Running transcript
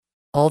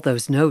All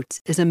Those Notes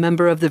is a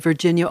member of the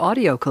Virginia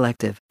Audio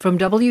Collective from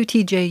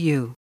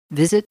WTJU.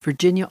 Visit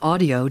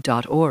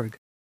virginiaaudio.org.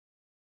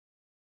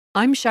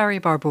 I'm Shari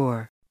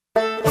Barbour.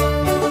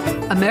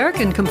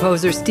 American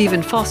composer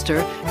Stephen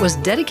Foster was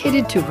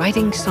dedicated to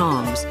writing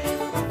songs.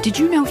 Did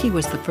you know he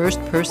was the first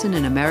person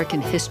in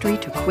American history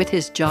to quit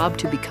his job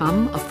to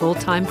become a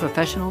full-time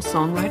professional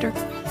songwriter?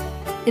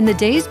 In the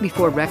days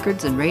before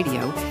records and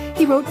radio,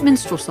 he wrote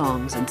minstrel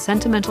songs and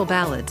sentimental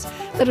ballads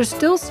that are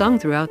still sung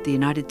throughout the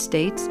United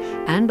States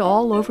and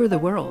all over the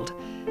world.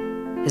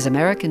 His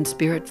American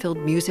spirit-filled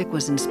music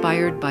was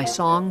inspired by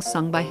songs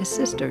sung by his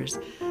sisters,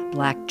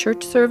 Black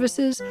church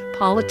services,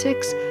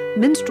 politics,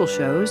 minstrel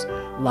shows,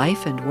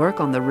 life and work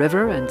on the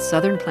river and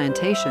southern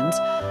plantations,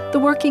 the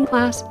working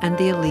class, and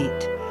the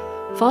elite.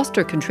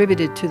 Foster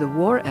contributed to the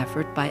war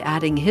effort by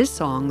adding his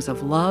songs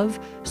of love,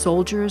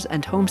 soldiers,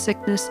 and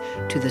homesickness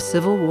to the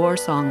Civil War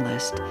song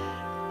list.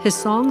 His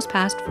songs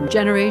passed from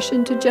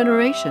generation to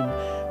generation.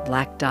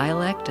 Black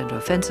dialect and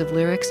offensive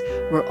lyrics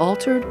were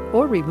altered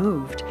or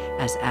removed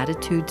as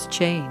attitudes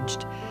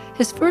changed.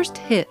 His first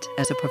hit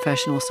as a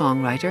professional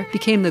songwriter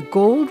became the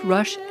Gold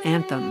Rush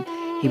Anthem.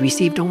 He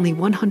received only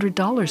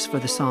 $100 for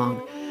the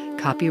song.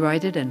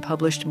 Copyrighted and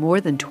published more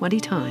than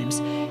 20 times,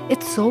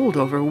 it sold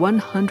over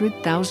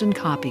 100,000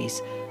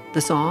 copies.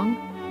 The song,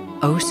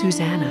 Oh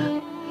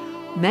Susanna.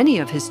 Many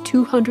of his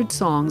 200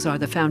 songs are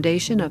the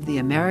foundation of the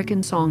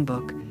American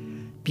Songbook.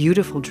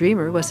 Beautiful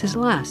Dreamer was his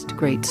last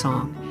great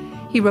song.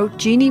 He wrote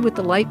Jeannie with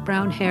the light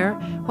brown hair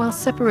while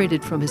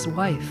separated from his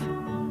wife.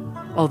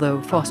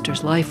 Although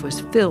Foster's life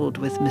was filled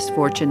with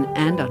misfortune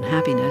and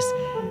unhappiness,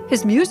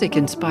 his music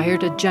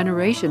inspired a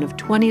generation of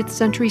 20th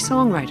century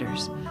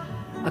songwriters.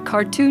 A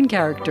cartoon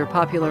character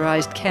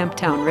popularized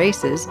Camptown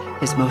Races,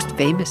 his most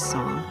famous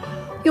song.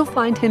 You'll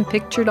find him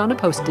pictured on a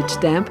postage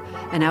stamp.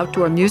 An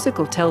outdoor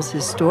musical tells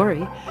his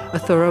story. A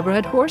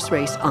thoroughbred horse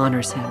race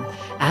honors him,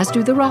 as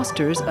do the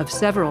rosters of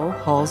several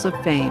halls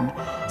of fame.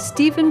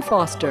 Stephen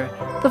Foster,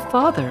 the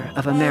father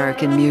of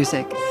American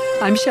music.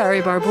 I'm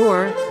Shari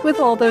Barbour with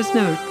All Those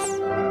Notes.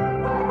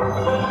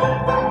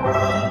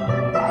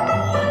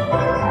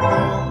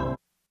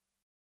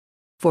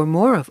 For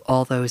more of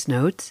All Those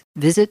Notes,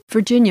 visit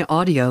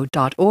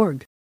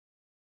virginiaaudio.org.